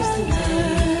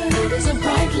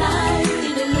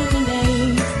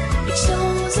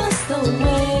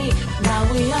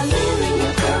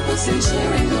and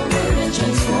sharing the word and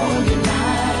transforming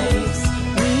lives.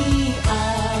 We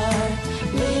are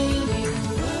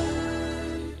Living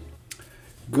Word.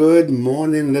 Good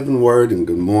morning, Living Word, and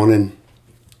good morning,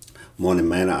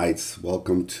 Mannaites.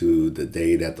 Welcome to the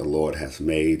day that the Lord has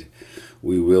made.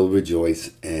 We will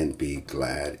rejoice and be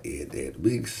glad in it.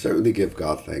 We certainly give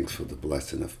God thanks for the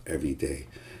blessing of every day.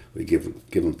 We give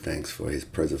him thanks for his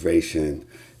preservation,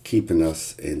 keeping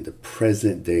us in the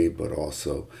present day, but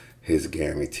also his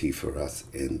guarantee for us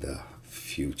in the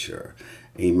future.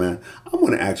 Amen. I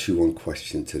want to ask you one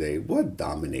question today. What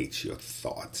dominates your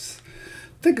thoughts?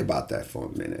 Think about that for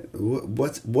a minute.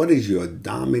 What is your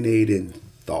dominating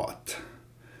thought?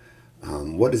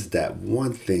 What is that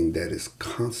one thing that is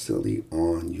constantly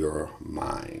on your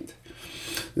mind?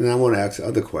 And I want to ask the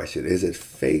other question. Is it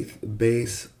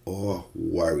faith-based or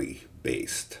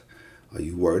worry-based? Are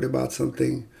you worried about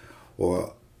something?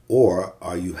 Or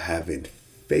are you having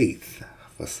faith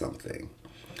for something?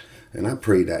 And I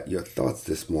pray that your thoughts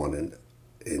this morning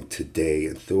and today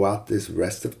and throughout this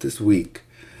rest of this week,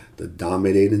 the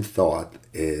dominating thought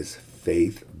is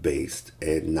faith-based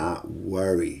and not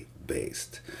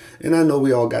worry-based. And I know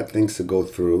we all got things to go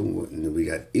through. We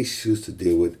got issues to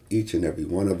deal with, each and every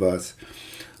one of us.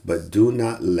 But do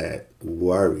not let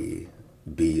worry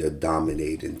be your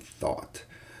dominating thought.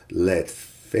 Let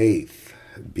faith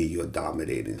be your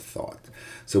dominating thought.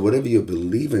 So whatever you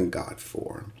believe in God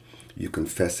for, you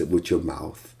confess it with your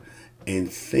mouth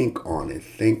and think on it.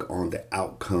 Think on the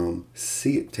outcome.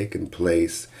 See it taking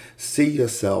place. See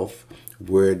yourself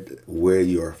where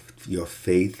your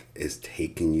faith is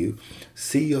taking you.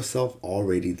 See yourself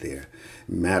already there.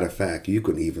 Matter of fact, you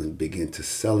can even begin to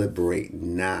celebrate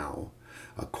now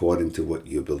according to what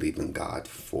you believe in God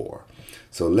for.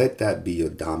 So let that be your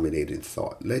dominating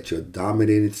thought. Let your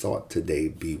dominating thought today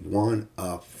be one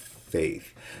of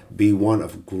faith. Be one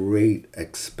of great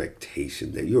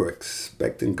expectation, that you're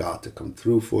expecting God to come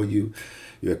through for you.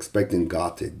 You're expecting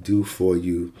God to do for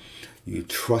you. You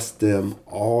trust him.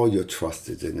 All your trust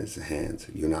is in his hands.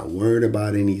 You're not worried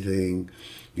about anything.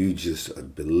 You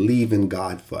just believe in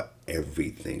God for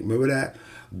everything. Remember that?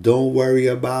 Don't worry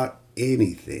about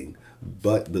anything,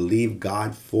 but believe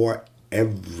God for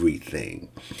everything.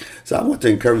 So I want to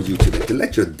encourage you today to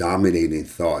let your dominating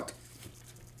thought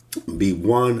be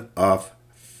one of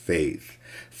faith.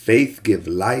 Faith gives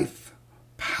life,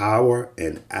 power,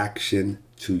 and action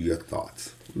to your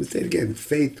thoughts. Let me say it again.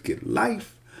 Faith gives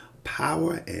life,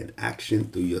 power, and action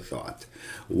through your thoughts.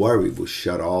 Worry will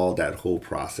shut all that whole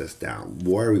process down.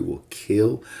 Worry will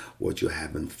kill what you're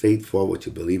having faith for, what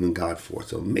you believe in God for.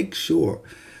 So make sure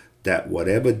that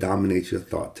whatever dominates your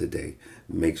thought today,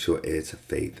 make sure it's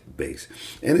faith-based.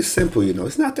 And it's simple,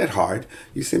 it's not that hard.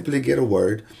 You simply get a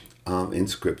word in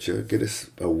Scripture, get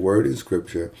a word in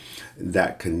Scripture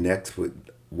that connects with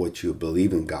what you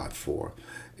believe in God for,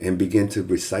 and begin to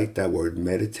recite that word,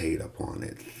 meditate upon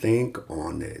it, think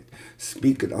on it,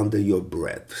 speak it under your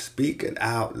breath, speak it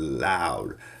out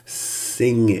loud,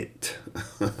 sing it,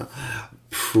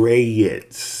 pray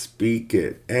it, speak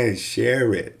it, and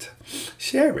share it.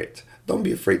 Share it. Don't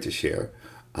be afraid to share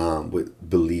with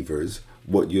believers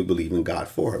what you believe in God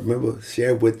for. Remember,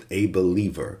 share with a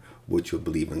believer what you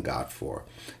believe in God for.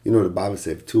 The Bible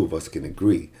says if two of us can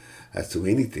agree as to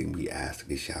anything we ask,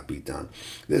 it shall be done.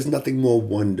 There's nothing more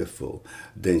wonderful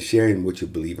than sharing what you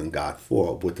believe in God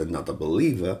for with another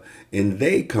believer, and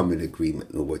they come in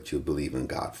agreement with what you believe in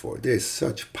God for. There's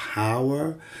such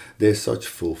power, there's such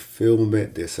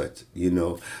fulfillment, there's such,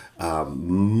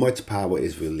 much power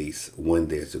is released when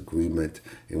there's agreement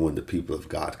and when the people of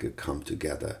God could come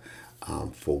together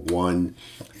for one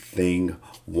thing,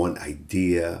 one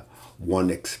idea,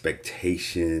 one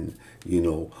expectation,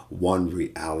 one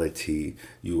reality.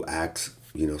 You ask,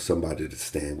 somebody to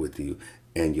stand with you,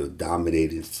 and your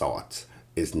dominating thoughts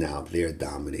is now their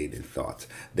dominating thoughts.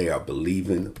 They are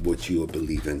believing what you are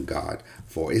believing God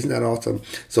for. Isn't that awesome?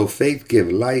 So faith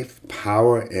gives life,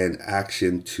 power, and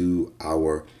action to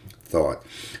our thought.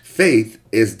 Faith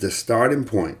is the starting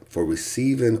point for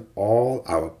receiving all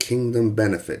our kingdom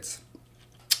benefits.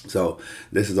 So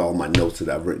this is all my notes that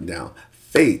I've written down.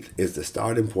 Faith is the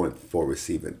starting point for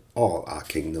receiving all our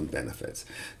kingdom benefits.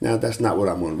 Now, that's not what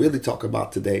I'm going to really talk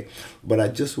about today, but I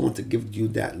just want to give you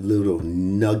that little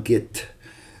nugget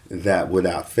that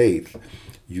without faith,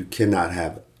 you cannot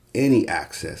have any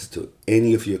access to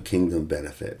any of your kingdom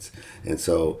benefits. And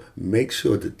so make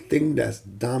sure the thing that's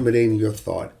dominating your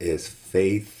thought is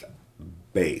faith-based.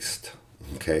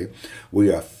 Okay?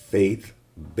 We are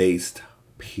faith-based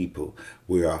people.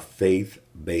 We are a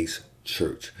faith-based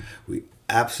church. We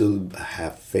absolutely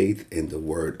have faith in the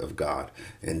word of God,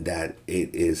 and that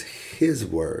it is his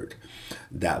word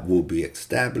that will be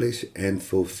established and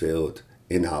fulfilled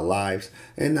in our lives,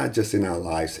 and not just in our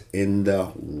lives, in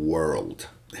the world.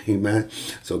 Amen.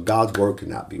 So God's word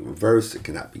cannot be reversed. It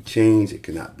cannot be changed. It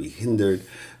cannot be hindered.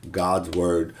 God's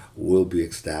word will be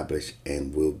established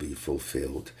and will be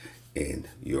fulfilled in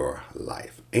your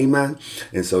life. Amen.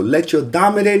 And so let your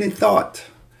dominating thought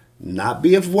not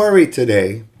be of worry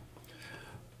today,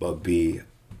 but be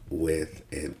with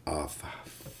and of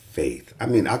faith. I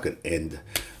mean, I could end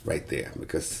right there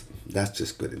because that's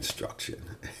just good instruction.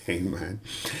 Amen.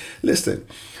 Listen,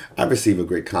 I received a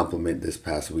great compliment this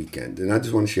past weekend, and I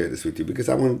just want to share this with you because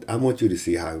I want you to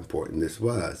see how important this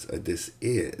was. This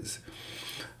is.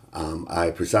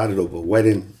 I presided over a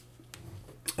wedding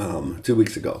 2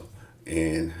 weeks ago,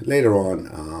 and later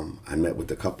on, I met with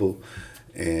the couple,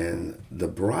 and the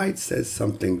bride says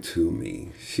something to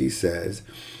me. She says,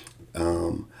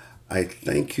 I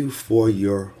thank you for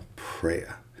your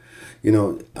prayer.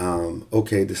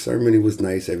 Okay, the ceremony was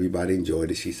nice. Everybody enjoyed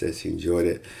it. She said she enjoyed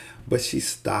it. But she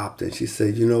stopped and she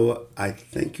said, you know what? I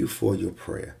thank you for your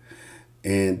prayer.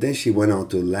 And then she went on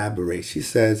to elaborate. She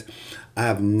says, I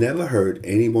have never heard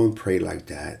anyone pray like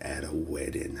that at a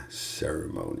wedding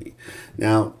ceremony.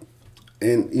 Now,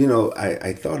 and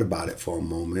I thought about it for a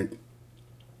moment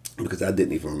because I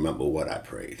didn't even remember what I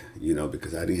prayed,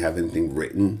 because I didn't have anything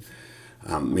written.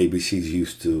 Maybe she's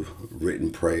used to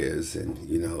written prayers and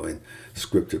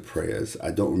scripted prayers.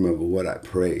 I don't remember what I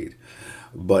prayed,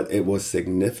 but it was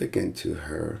significant to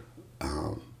her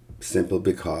simply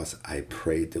because I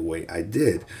prayed the way I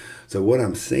did. So what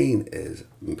I'm saying is,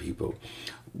 people,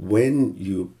 when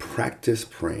you practice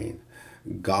praying,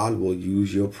 God will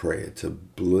use your prayer to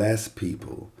bless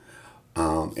people.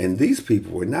 And these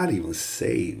people were not even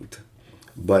saved,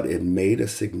 but it made a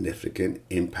significant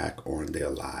impact on their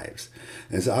lives.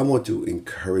 And so I want to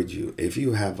encourage you, if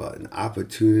you have an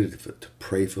opportunity to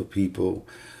pray for people,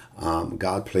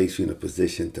 God placed you in a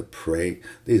position to pray.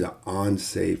 These are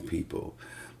unsaved people.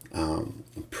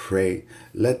 Pray.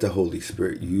 Let the Holy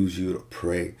Spirit use you to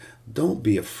pray. Don't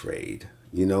be afraid.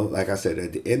 Like I said,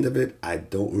 at the end of it, I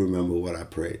don't remember what I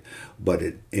prayed, but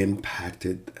it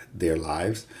impacted their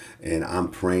lives. And I'm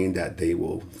praying that they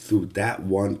will, through that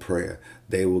one prayer,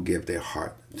 they will give their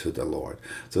heart to the Lord.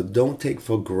 So don't take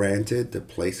for granted the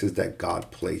places that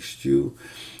God placed you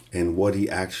and what he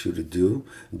asks you to do.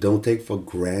 Don't take for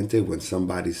granted when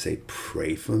somebody say,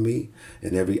 pray for me.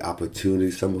 And every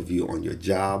opportunity, some of you on your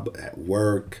job, at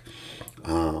work,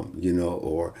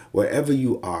 or wherever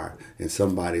you are, and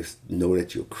somebody know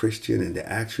that you're Christian and they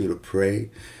ask you to pray,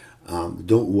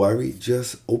 don't worry,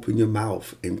 just open your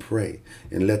mouth and pray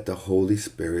and let the Holy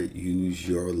Spirit use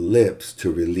your lips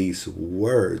to release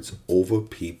words over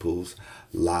people's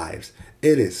lives.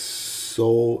 It is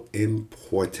so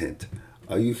important.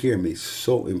 Are you hearing me?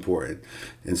 So important.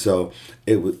 And so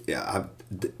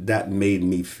that made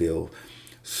me feel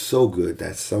so good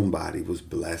that somebody was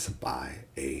blessed by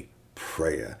a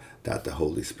prayer that the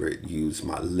Holy Spirit used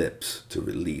my lips to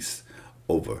release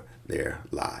over their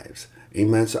lives.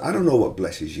 Amen. So I don't know what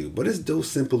blesses you, but it's those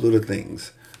simple little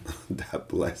things that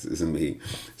blesses me.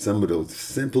 Some of those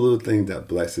simple little things that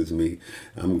blesses me.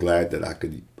 I'm glad that I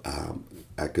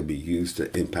could be used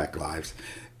to impact lives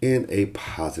in a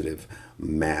positive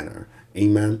manner.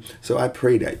 Amen. So I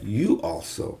pray that you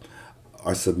also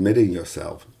are submitting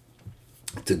yourself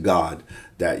to God,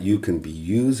 that you can be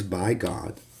used by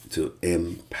God to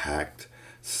impact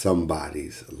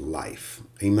somebody's life.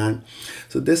 Amen.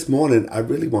 So this morning, I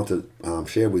really want to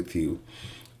share with you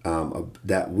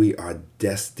that we are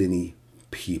destiny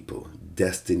people,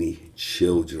 destiny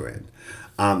children.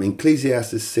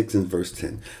 Ecclesiastes 6 and verse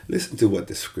 10. Listen to what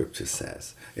the scripture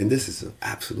says. And this is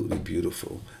absolutely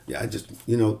beautiful. Yeah,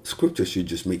 scripture should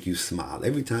just make you smile.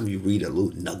 Every time you read a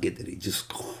little nugget that it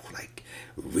just, like,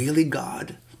 really,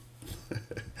 God?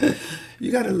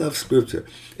 You got to love scripture.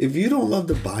 If you don't love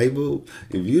the Bible,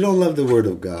 if you don't love the word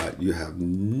of God, you have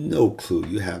no clue.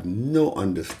 You have no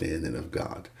understanding of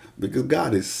God. Because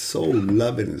God is so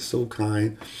loving and so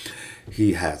kind.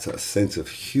 He has a sense of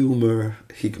humor.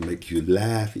 He can make you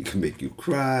laugh. He can make you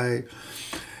cry.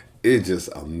 It's just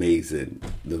amazing,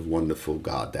 the wonderful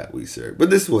God that we serve. But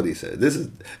this is what he said.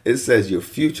 It says your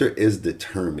future is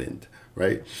determined,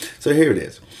 right? So here it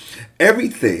is.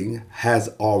 Everything has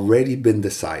already been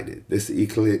decided. This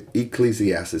is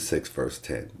Ecclesiastes 6 verse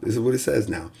 10. This is what it says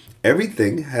now.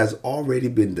 Everything has already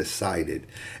been decided.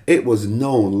 It was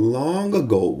known long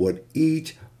ago what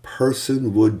each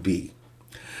person would be.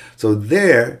 So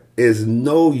there is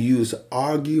no use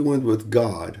arguing with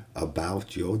God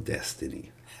about your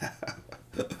destiny.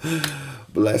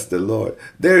 Bless the Lord.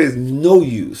 There is no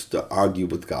use to argue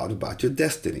with God about your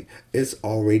destiny. It's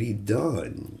already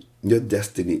done. Your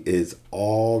destiny is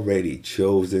already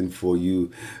chosen for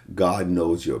you. God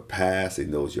knows your past. He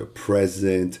knows your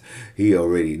present. He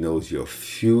already knows your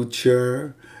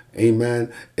future.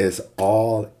 Amen. It's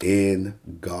all in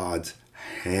God's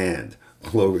hand.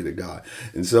 Glory to God.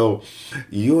 And so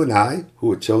you and I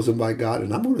who are chosen by God,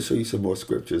 and I'm going to show you some more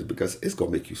scriptures because it's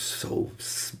going to make you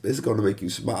it's going to make you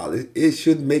smile. It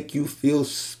should make you feel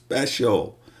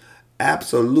special.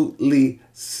 Absolutely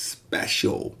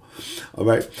special. All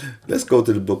right. Let's go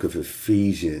to the book of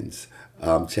Ephesians,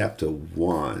 chapter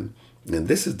 1. And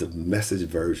this is the Message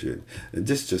version. And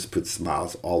this just puts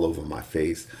smiles all over my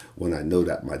face when I know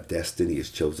that my destiny is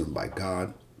chosen by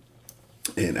God.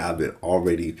 And I've been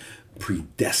already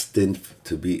predestined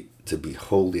to be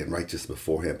holy and righteous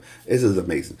before him. This is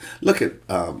amazing. Look at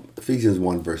Ephesians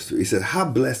 1 verse 3. He said, how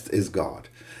blessed is God,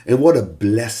 and what a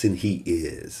blessing he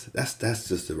is. That's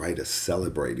just the right of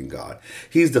celebrating God.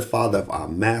 He's the Father of our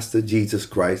Master Jesus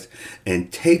Christ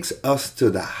and takes us to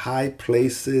the high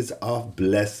places of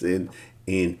blessing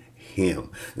in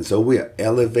him. And so we are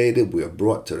elevated. We are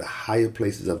brought to the higher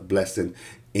places of blessing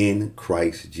in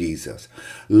Christ Jesus.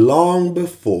 Long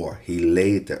before he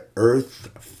laid the earth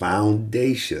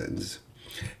foundations,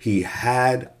 he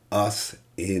had us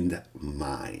in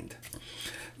mind.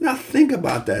 Now think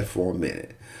about that for a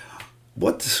minute.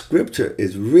 What the scripture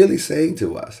is really saying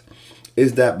to us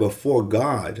is that before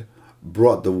God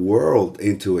brought the world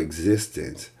into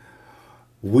existence,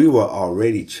 we were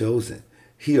already chosen.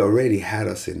 He already had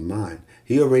us in mind.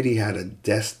 He already had a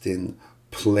destined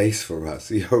place for us.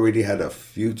 He already had a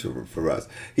future for us.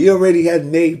 He already had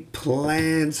made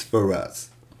plans for us.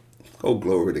 Oh,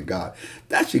 glory to God.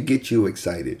 That should get you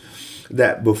excited.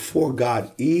 That before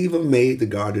God even made the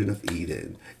Garden of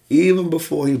Eden, even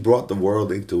before he brought the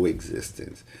world into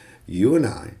existence, you and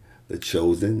I, the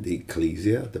chosen, the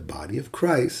ecclesia, the body of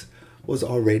Christ, was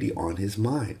already on his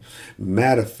mind.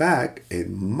 Matter of fact,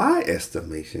 in my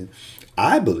estimation,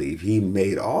 I believe he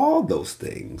made all those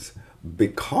things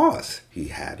because he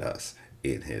had us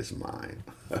in his mind.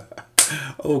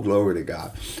 Oh, glory to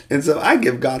God. And so I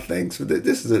give God thanks for this.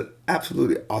 This is an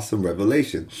absolutely awesome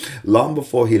revelation. Long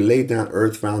before he laid down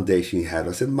earth's foundation, he had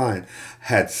us in mind,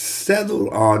 had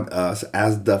settled on us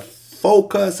as the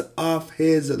focus of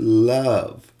his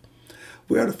love.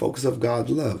 We are the focus of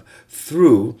God's love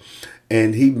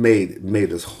and he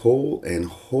made us whole and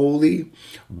holy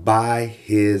by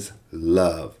his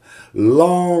love.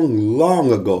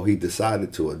 Long ago, he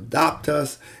decided to adopt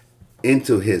us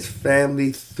into his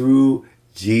family through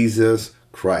Jesus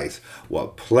Christ.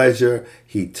 What pleasure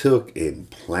he took in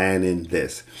planning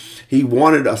this. He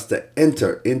wanted us to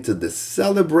enter into the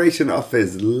celebration of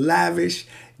his lavish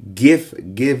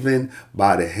gift given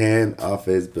by the hand of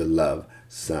his beloved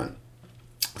Son.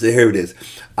 So here it is.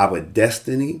 Our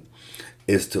destiny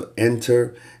is to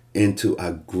enter into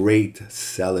a great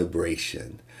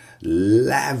celebration,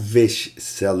 lavish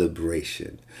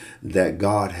celebration that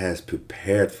God has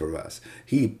prepared for us.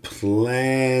 He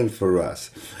planned for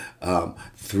us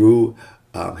through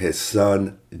his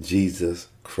Son, Jesus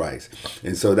Christ.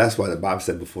 And so that's why the Bible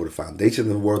said before the foundation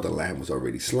of the world, the Lamb was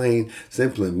already slain.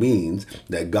 Simply means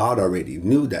that God already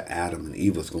knew that Adam and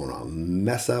Eve was going to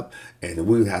mess up and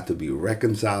we would have to be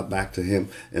reconciled back to him.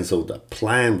 And so the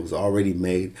plan was already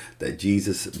made that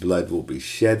Jesus' blood will be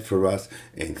shed for us.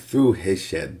 And through his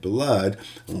shed blood,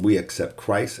 when we accept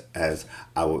Christ as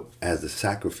the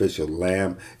sacrificial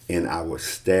lamb in our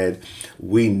stead,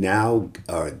 we now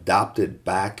are adopted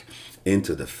back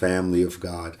into the family of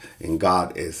God, and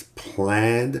God is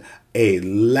planned a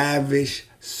lavish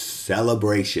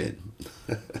celebration.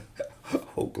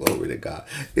 Oh, glory to God.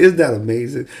 Isn't that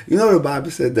amazing? You know, the Bible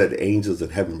said that the angels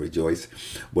in heaven rejoice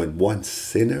when one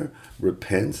sinner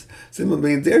repents. Simply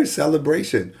means there's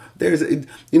celebration.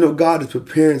 God is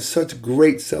preparing such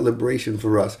great celebration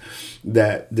for us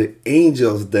that the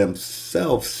angels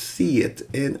themselves see it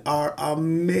and are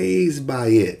amazed by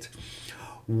it.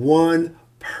 One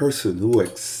person who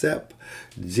accept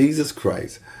Jesus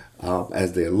Christ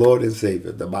as their Lord and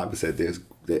Savior, the Bible said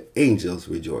the angels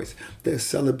rejoice. There's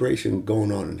celebration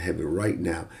going on in heaven right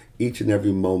now, each and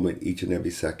every moment, each and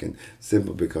every second,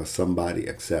 simply because somebody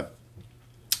accept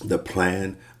the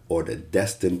plan or the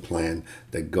destined plan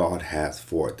that God has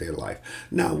for their life.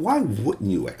 Now, why wouldn't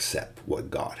you accept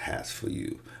what God has for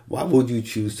you? Why would you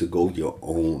choose to go your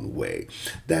own way?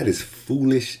 That is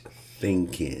foolish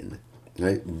thinking.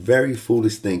 Right? Very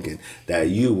foolish thinking that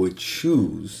you would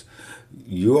choose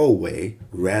your way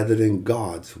rather than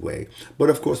God's way. But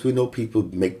of course, we know people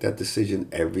make that decision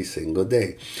every single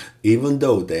day. Even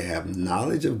though they have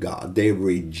knowledge of God, they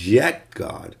reject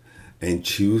God and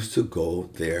choose to go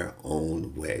their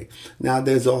own way. Now,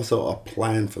 there's also a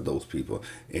plan for those people,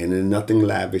 and there's nothing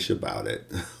lavish about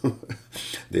it.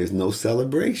 There's no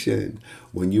celebration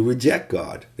when you reject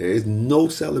God. There is no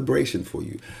celebration for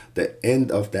you. The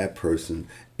end of that person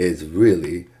is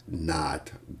really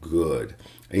not good.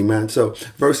 Amen. So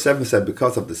verse 7 said,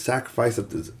 because of the sacrifice of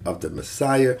the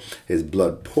Messiah, his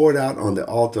blood poured out on the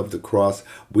altar of the cross,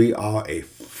 we are a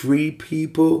free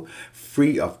people,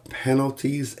 free of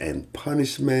penalties and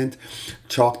punishment,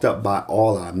 chalked up by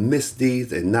all our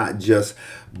misdeeds, and not just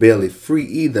barely free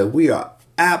either. We are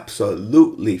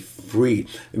absolutely free.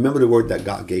 Remember the word that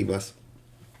God gave us?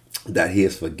 That he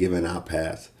has forgiven our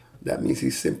past. That means he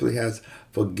simply has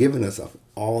forgiven us of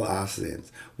all our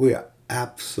sins. We are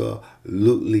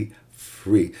absolutely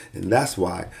free. And that's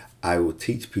why I will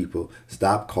teach people,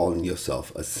 stop calling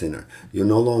yourself a sinner. You're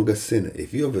no longer a sinner.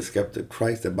 If you have accepted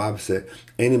Christ, the Bible said,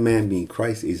 any man being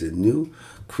Christ is a new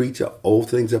creature. Old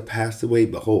things are passed away.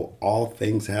 Behold, all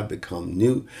things have become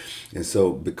new. And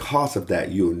so because of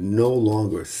that, you're no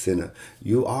longer a sinner.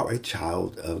 You are a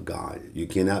child of God. You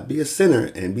cannot be a sinner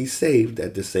and be saved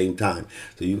at the same time.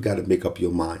 So you've got to make up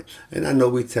your mind. And I know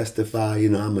we testify,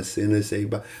 I'm a sinner saved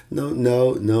by.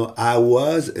 No, I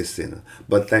was a sinner.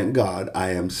 But thank God I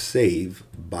am saved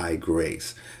by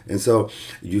grace. And so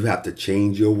you have to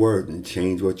change your word and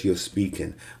change what you're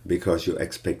speaking, because your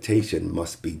expectation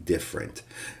must be different.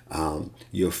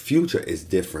 Your future is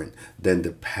different than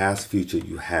the past future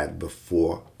you had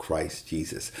before Christ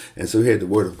Jesus. And so here the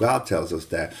word of God tells us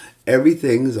that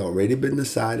everything has already been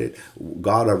decided.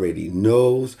 God already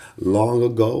knows long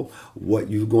ago what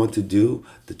you're going to do,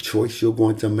 the choice you're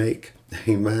going to make.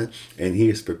 Amen. And he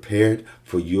is prepared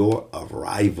for your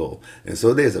arrival. And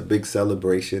so there's a big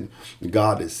celebration.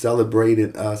 God is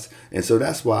celebrating us. And so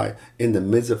that's why in the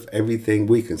midst of everything,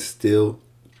 we can still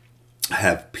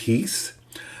have peace.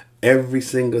 Every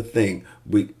single thing,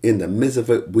 in the midst of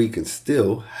it, we can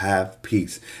still have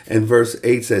peace. And verse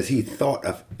 8 says, he thought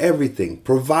of everything,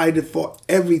 provided for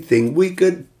everything we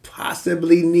could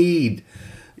possibly need.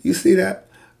 You see that?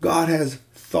 God has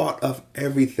thought of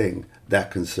everything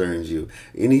that concerns you.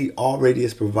 And he already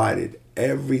has provided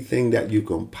everything that you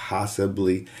can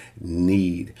possibly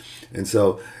need. And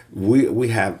so we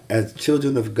have, as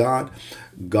children of God,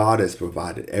 God has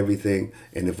provided everything.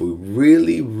 And if we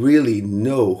really, really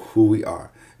know who we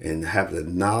are and have the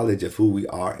knowledge of who we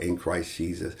are in Christ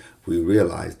Jesus, we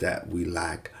realize that we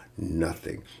lack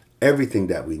nothing. Everything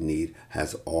that we need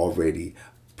has already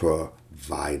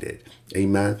provided.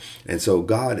 Amen. And so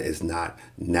God is not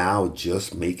now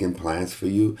just making plans for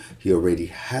you. He already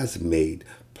has made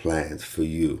plans for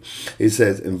you. It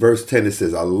says in verse 10, it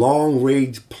says, a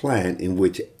long-range plan in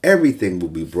which everything will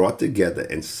be brought together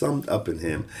and summed up in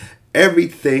him.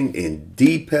 Everything in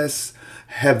deepest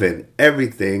heaven,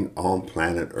 everything on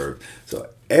planet Earth. So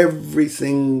every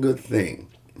single thing,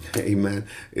 amen,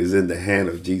 is in the hand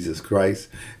of Jesus Christ.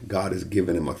 God has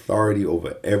given him authority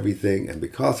over everything. And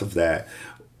because of that,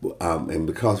 and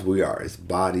because we are his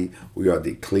body, we are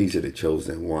the ecclesia, the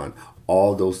chosen one.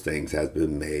 All those things has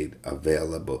been made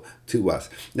available to us.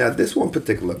 Now, this one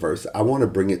particular verse, I want to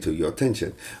bring it to your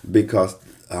attention because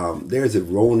there's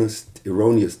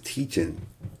erroneous teaching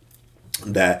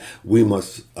that we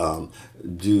must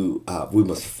we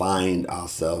must find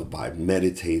ourselves by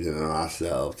meditating on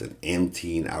ourselves and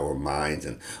emptying our minds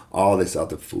and all this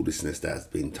other foolishness that's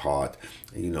been taught.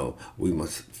 We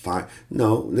must find.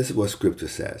 No, this is what Scripture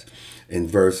says in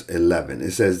verse 11.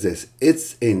 It says this: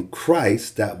 it's in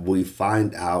Christ that we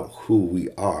find out who we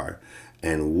are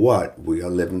and what we are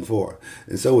living for.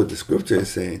 And so what the Scripture is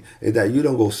saying is that you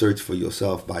don't go search for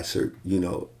yourself by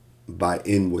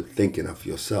inward thinking of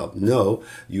yourself. No,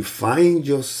 you find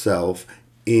yourself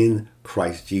in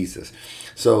Christ Jesus.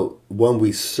 So when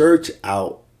we search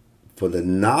out for the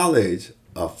knowledge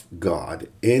of God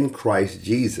in Christ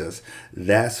Jesus,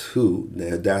 that's when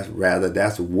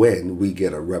we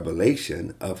get a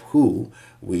revelation of who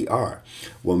we are.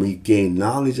 When we gain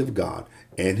knowledge of God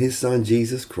and his son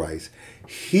Jesus Christ,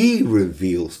 he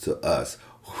reveals to us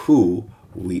who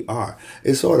we are.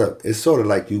 It's sort of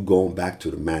like you going back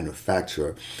to the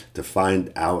manufacturer to find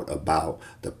out about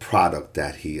the product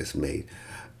that he has made.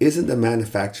 Isn't the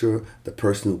manufacturer, the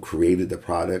person who created the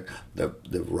product, the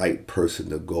right person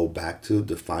to go back to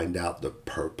find out the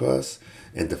purpose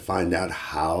and to find out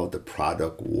how the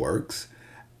product works?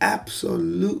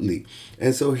 Absolutely.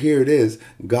 And so here it is.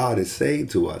 God is saying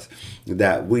to us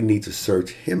that we need to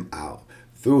search him out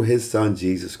through his son,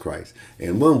 Jesus Christ.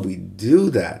 And when we do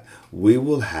that, we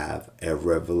will have a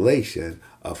revelation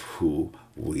of who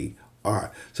we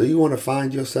are. So you want to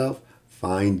find yourself?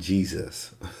 Find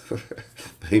Jesus.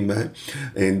 Amen.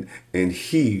 And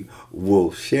he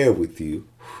will share with you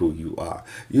who you are.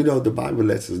 You know, the Bible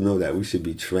lets us know that we should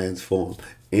be transformed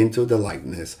into the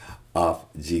likeness of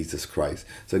Jesus Christ.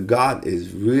 So God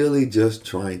is really just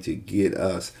trying to get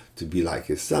us to be like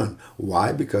his son.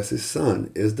 Why? Because his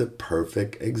son is the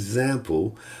perfect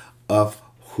example of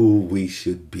who we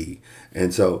should be.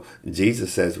 And so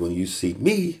Jesus says, when you see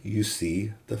me, you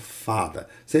see the Father.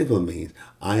 Simply means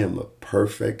I am a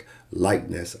perfect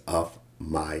likeness of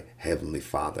my heavenly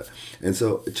Father. And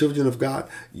so, children of God,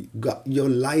 your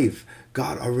life,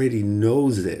 God already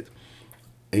knows it.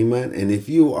 Amen. And if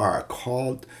you are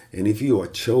called, and if you are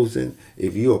chosen,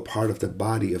 if you are part of the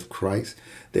body of Christ,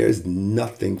 there's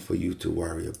nothing for you to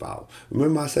worry about.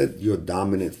 Remember I said your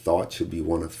dominant thought should be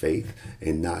one of faith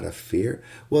and not of fear?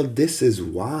 Well, this is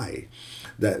why.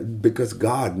 That because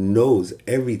God knows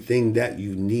everything that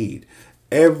you need.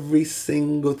 Every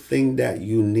single thing that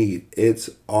you need, it's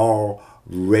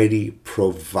already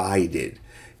provided.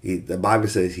 The Bible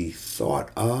says he thought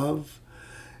of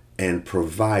and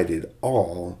provided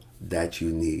all that you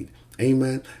need.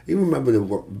 Amen. You remember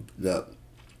that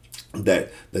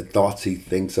the thoughts he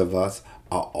thinks of us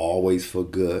are always for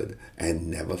good and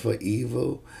never for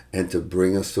evil, and to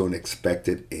bring us to an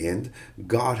expected end.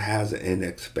 God has an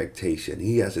expectation.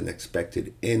 He has an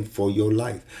expected end for your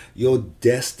life. Your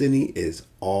destiny is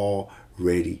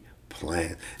already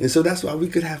planned. And so that's why we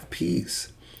could have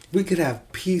peace. We could have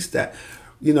peace that,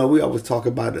 you know, we always talk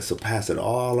about it surpassing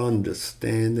all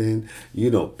understanding,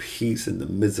 you know, peace in the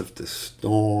midst of the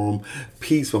storm,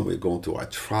 peace when we're going through our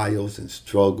trials and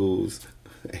struggles.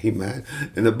 Amen.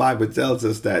 And the Bible tells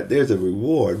us that there's a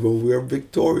reward when we are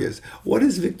victorious. What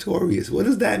is victorious? What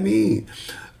does that mean?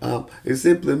 It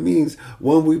simply means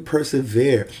when we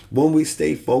persevere, when we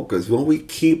stay focused, when we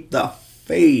keep the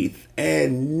faith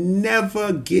and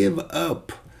never give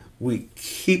up. We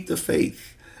keep the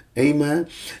faith. Amen.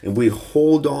 And we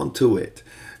hold on to it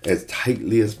as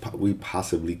tightly as we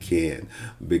possibly can,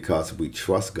 because we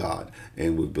trust God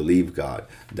and we believe God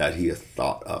that he has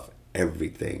thought of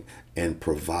everything and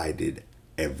provided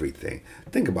everything.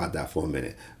 Think about that for a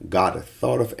minute. God has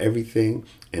thought of everything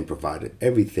and provided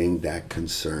everything that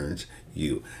concerns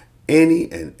you. Any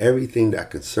and everything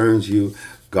that concerns you,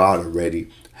 God already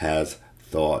has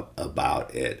thought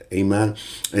about it. Amen.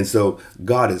 And so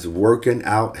God is working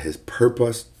out his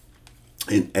purpose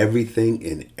in everything,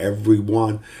 in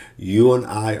everyone. You and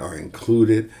I are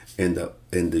included in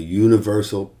the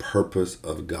universal purpose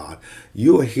of God.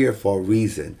 You are here for a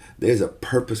reason. There's a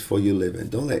purpose for you living.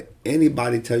 Don't let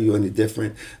anybody tell you any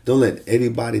different. Don't let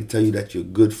anybody tell you that you're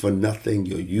good for nothing,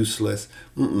 you're useless.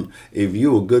 If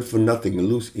you were good for nothing and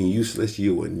useless,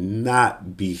 you would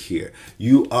not be here.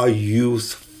 You are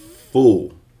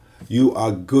useful. You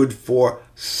are good for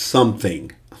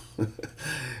something.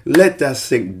 Let that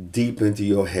sink deep into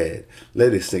your head.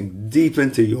 Let it sink deep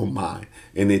into your mind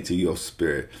and into your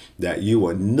spirit, that you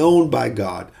are known by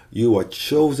God. You are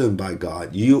chosen by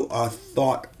God. You are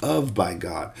thought of by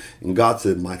God. And God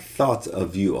said, my thoughts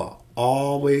of you are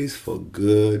always for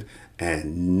good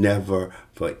and never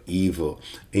for evil.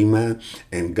 Amen.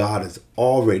 And God has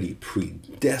already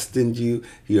predestined you.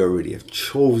 He already has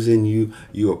chosen you.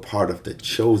 You are part of the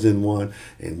chosen one.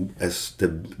 And as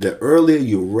the earlier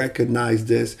you recognize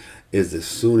this, is the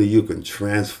sooner you can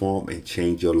transform and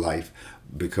change your life,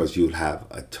 because you'll have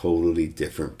a totally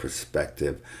different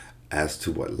perspective as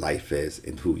to what life is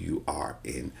and who you are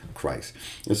in Christ.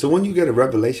 And so when you get a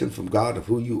revelation from God of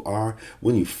who you are,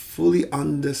 when you fully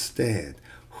understand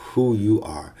who you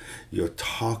are, your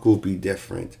talk will be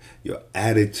different, your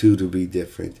attitude will be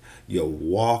different, your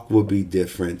walk will be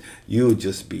different. You'll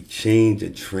just be changed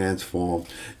and transformed.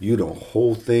 You don't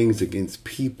hold things against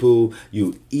people.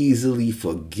 You easily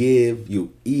forgive.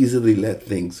 You easily let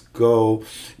things go.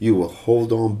 You will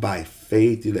hold on by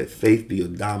faith. You let faith be your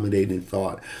dominating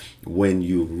thought when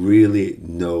you really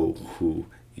know who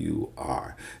you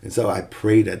are. And so I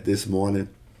pray that this morning,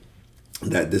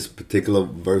 that this particular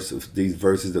verse of these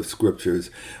verses of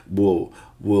scriptures will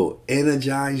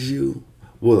energize you,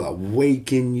 will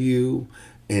awaken you,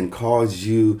 and cause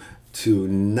you to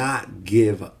not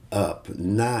give up,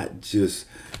 not just,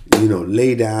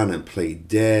 lay down and play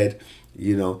dead,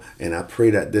 And I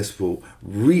pray that this will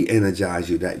re-energize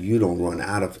you, that you don't run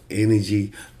out of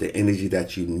energy, the energy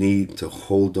that you need to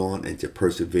hold on and to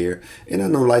persevere. And I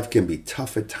know life can be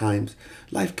tough at times.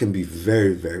 Life can be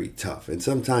very, very tough. And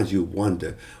sometimes you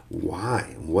wonder,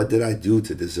 why? What did I do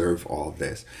to deserve all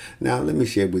this? Now, let me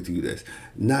share with you this.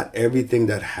 Not everything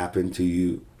that happened to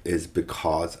you is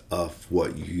because of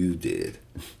what you did.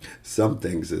 Some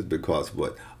things is because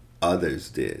what others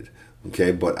did.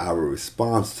 Okay, but our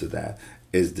response to that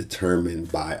is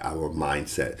determined by our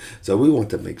mindset. So we want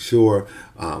to make sure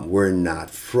we're not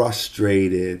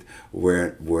frustrated,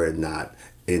 we're not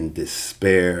in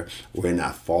despair, we're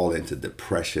not falling into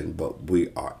depression, but we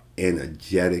are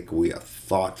energetic, we are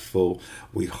thoughtful,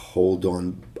 we hold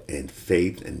on in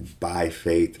faith and by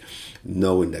faith,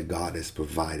 knowing that God has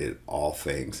provided all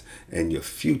things and your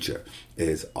future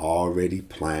is already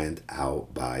planned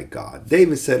out by God.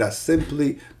 David said, I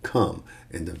simply come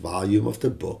in the volume of the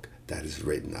book that is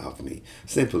written of me.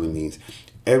 Simply means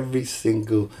every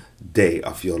single day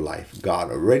of your life, God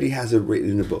already has it written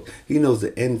in the book. He knows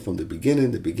the end from the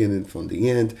beginning from the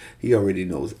end. He already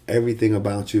knows everything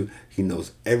about you. He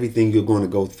knows everything you're going to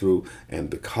go through. And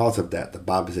because of that, the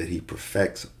Bible said he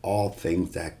perfects all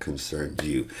things that concern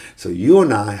you. So you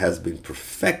and I has been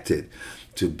perfected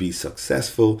to be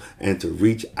successful and to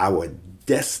reach our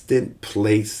destined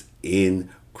place in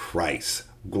Christ.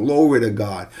 Glory to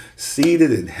God.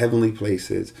 Seated in heavenly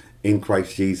places in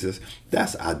Christ Jesus.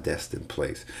 That's our destined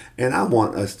place. And I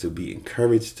want us to be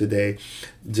encouraged today.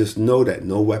 Just know that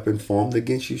no weapon formed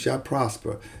against you shall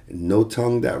prosper. And no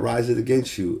tongue that rises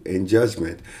against you in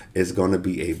judgment is going to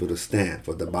be able to stand.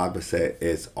 For the Bible said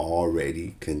it's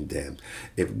already condemned.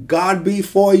 If God be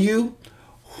for you,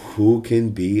 who can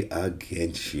be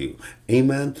against you?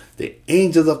 Amen. The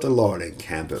angels of the Lord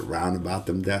encamp round about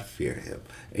them that fear him.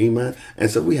 Amen. And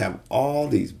so we have all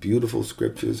these beautiful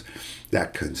scriptures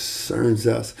that concerns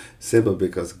us simply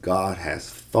because God has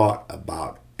thought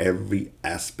about every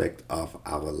aspect of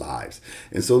our lives.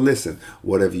 And so listen,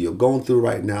 whatever you're going through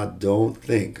right now, don't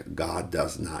think God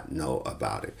does not know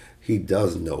about it. He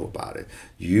does know about it.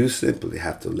 You simply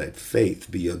have to let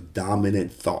faith be your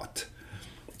dominant thought.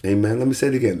 Amen. Let me say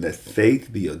it again. Let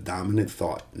faith be your dominant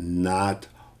thought, not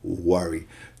worry.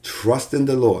 Trust in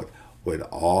the Lord with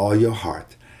all your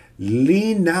heart.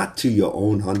 Lean not to your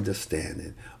own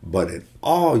understanding, but in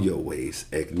all your ways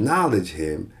acknowledge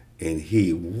him, and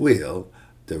he will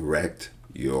direct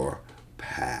your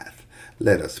path.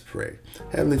 Let us pray.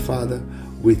 Heavenly Father,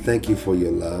 we thank you for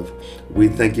your love. We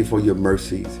thank you for your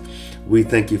mercies. We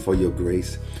thank you for your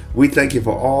grace. We thank you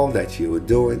for all that you are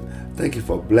doing. Thank you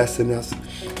for blessing us.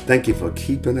 Thank you for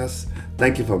keeping us.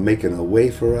 Thank you for making a way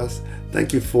for us.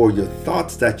 Thank you for your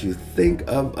thoughts that you think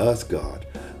of us, God.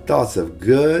 Thoughts of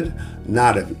good,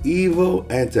 not of evil,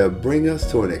 and to bring us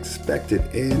to an expected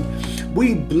end.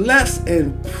 We bless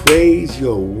and praise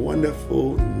your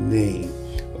wonderful name.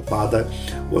 Father,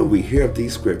 when we hear of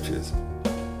these scriptures,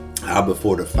 how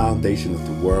before the foundation of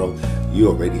the world, you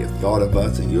already have thought of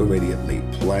us and you already have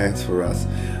made plans for us.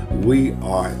 We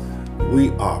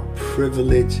are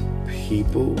privileged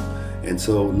people. And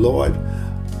so, Lord,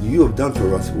 you have done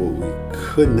for us what we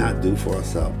could not do for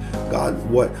ourselves. God,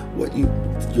 what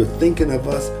you're thinking of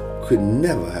us could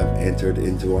never have entered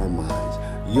into our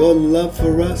minds. Your love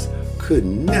for us could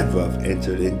never have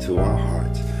entered into our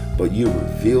hearts. But you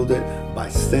revealed it by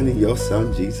sending your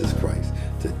son, Jesus Christ,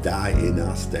 to die in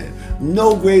our stead.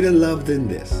 No greater love than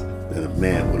this, that a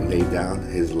man would lay down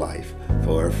his life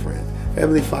for a friend.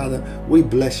 Heavenly Father, we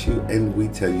bless you and we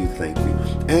tell you thank you.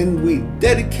 And we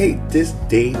dedicate this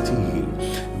day to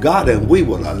you, God, and we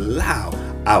will allow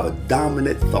our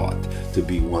dominant thought to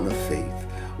be one of faith.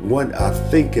 One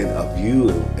thinking of you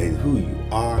and who you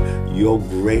are, your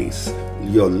grace,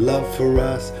 your love for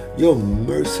us, your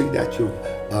mercy that you've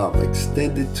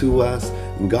extended to us.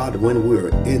 And God, when we were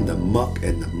in the muck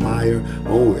and the mire,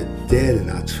 when we were dead in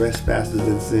our trespasses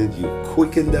and sins, you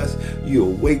quickened us, you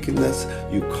awakened us,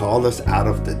 you called us out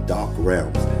of the dark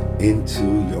realms into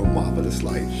your marvelous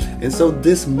light. And so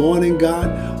this morning,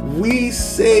 God, we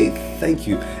say thank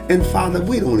you. And Father,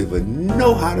 we don't even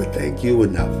know how to thank you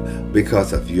enough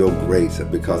because of your grace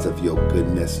and because of your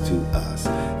goodness to us.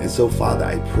 And so, Father,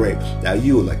 I pray that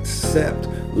you will accept,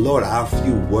 Lord, our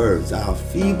few words, our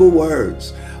feeble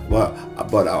words,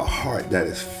 but our heart that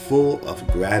is full of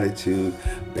gratitude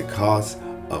because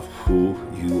of who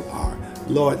you are.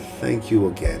 Lord, thank you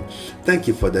again. Thank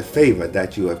you for the favor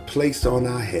that you have placed on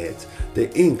our heads,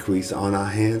 the increase on our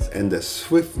hands, and the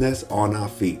swiftness on our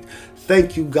feet.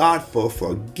 Thank you, God, for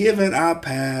forgiving our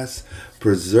past,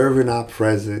 preserving our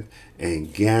present,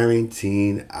 and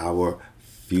guaranteeing our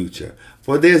future.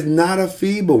 For there's not a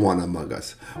feeble one among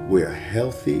us. We're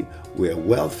healthy, we're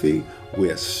wealthy,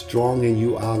 we're strong in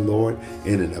you, our Lord,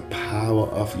 and in the power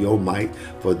of your might.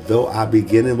 For though our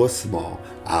beginning was small,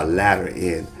 our latter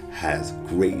end has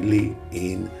greatly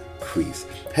increased.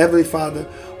 Heavenly Father,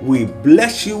 we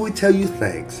bless you, we tell you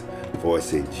thanks. For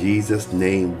it's in Jesus'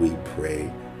 name we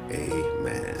pray.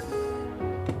 Amen.